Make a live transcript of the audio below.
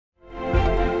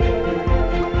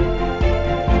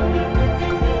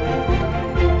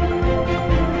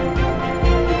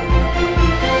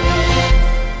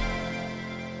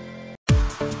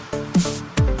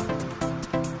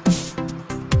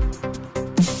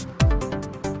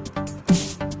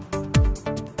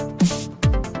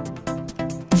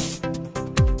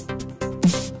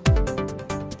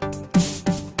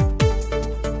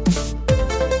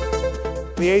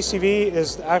ACV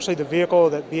is actually the vehicle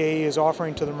that BAE is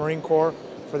offering to the Marine Corps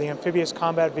for the Amphibious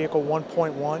Combat Vehicle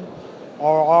 1.1.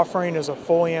 Our offering is a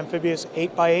fully amphibious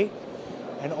 8x8,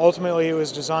 and ultimately it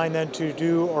was designed then to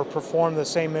do or perform the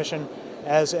same mission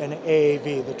as an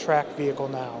AAV, the tracked vehicle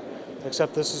now,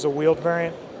 except this is a wheeled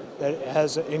variant that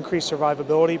has increased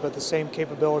survivability but the same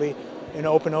capability in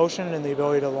open ocean and the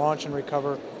ability to launch and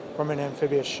recover from an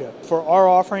amphibious ship. For our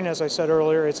offering, as I said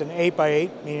earlier, it's an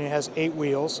 8x8, meaning it has 8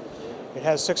 wheels. It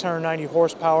has 690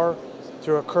 horsepower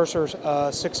through a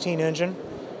Cursor 16 engine.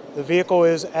 The vehicle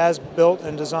is as built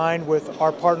and designed with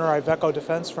our partner IVECO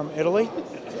Defense from Italy.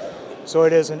 So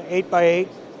it is an 8x8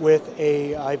 with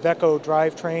a IVECO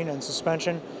drivetrain and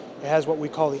suspension. It has what we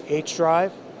call the H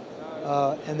drive,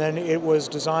 and then it was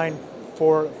designed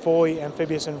for a fully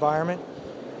amphibious environment,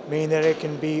 meaning that it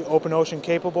can be open ocean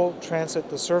capable, transit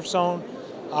the surf zone,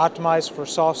 optimized for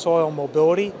soft soil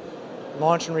mobility,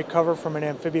 launch and recover from an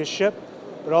amphibious ship,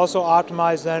 but also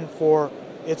optimized then for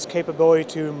its capability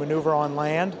to maneuver on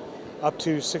land, up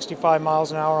to 65 miles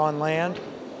an hour on land,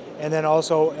 and then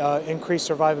also increased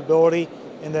survivability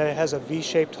in that it has a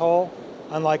V-shaped hull,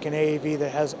 unlike an AAV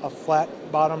that has a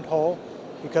flat-bottomed hull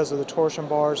because of the torsion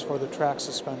bars for the track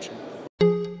suspension.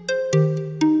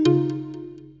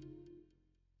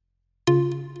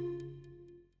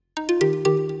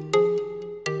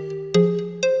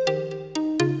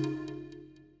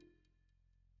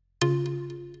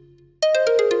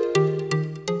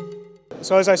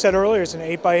 So as I said earlier, it's an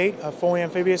 8x8, fully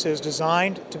amphibious. It is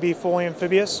designed to be fully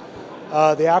amphibious.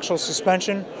 The actual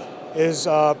suspension is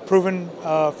proven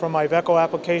from IVECO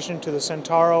application to the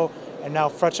Centauro and now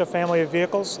Freccia family of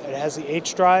vehicles. It has the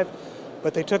H drive,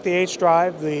 but they took the H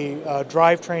drive, the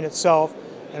drivetrain itself,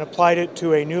 and applied it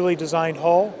to a newly designed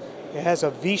hull. It has a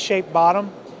V-shaped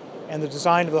bottom, and the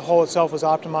design of the hull itself was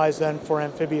optimized then for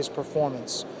amphibious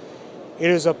performance. It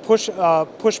is a push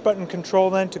button control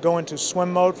then to go into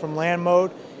swim mode from land mode.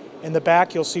 In the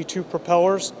back you'll see 2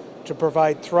 propellers to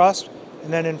provide thrust,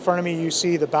 and then in front of me you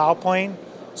see the bow plane.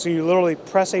 So you literally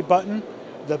press a button,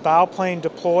 the bow plane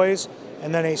deploys,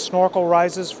 and then a snorkel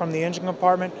rises from the engine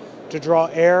compartment to draw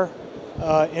air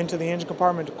into the engine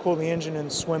compartment to cool the engine in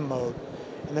swim mode.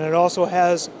 And then it also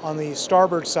has on the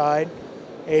starboard side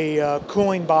a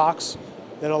cooling box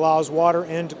that allows water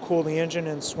in to cool the engine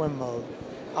in swim mode.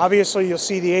 Obviously you'll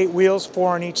see the 8 wheels,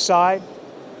 4 on each side.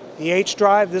 The H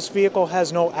drive, this vehicle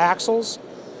has no axles.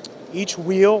 Each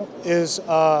wheel is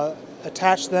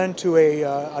attached then to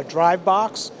a drive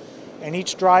box, and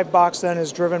each drive box then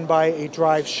is driven by a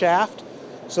drive shaft,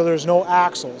 so there's no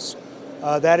axles.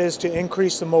 That is to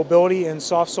increase the mobility in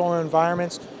soft soil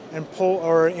environments and pull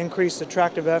or increase the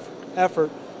tractive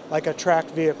effort like a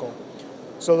tracked vehicle.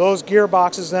 So those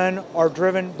gearboxes then are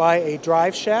driven by a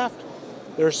drive shaft.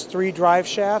 There's 3 drive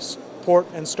shafts, port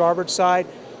and starboard side,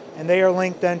 and they are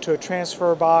linked then to a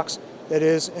transfer box that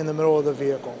is in the middle of the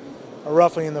vehicle, or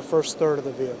roughly in the first third of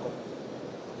the vehicle.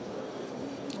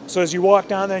 So as you walk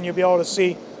down then you'll be able to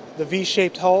see the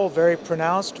V-shaped hull, very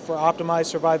pronounced for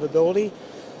optimized survivability.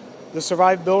 The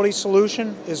survivability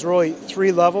solution is really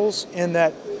 3 levels in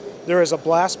that there is a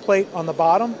blast plate on the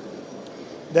bottom,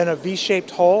 then a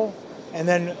V-shaped hull, and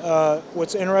then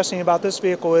what's interesting about this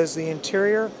vehicle is the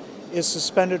interior is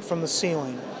suspended from the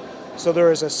ceiling. So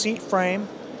there is a seat frame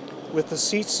with the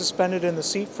seats suspended in the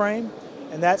seat frame,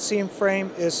 and that seat frame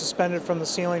is suspended from the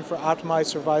ceiling for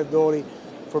optimized survivability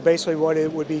for basically what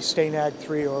it would be STANAG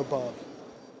 3 or above.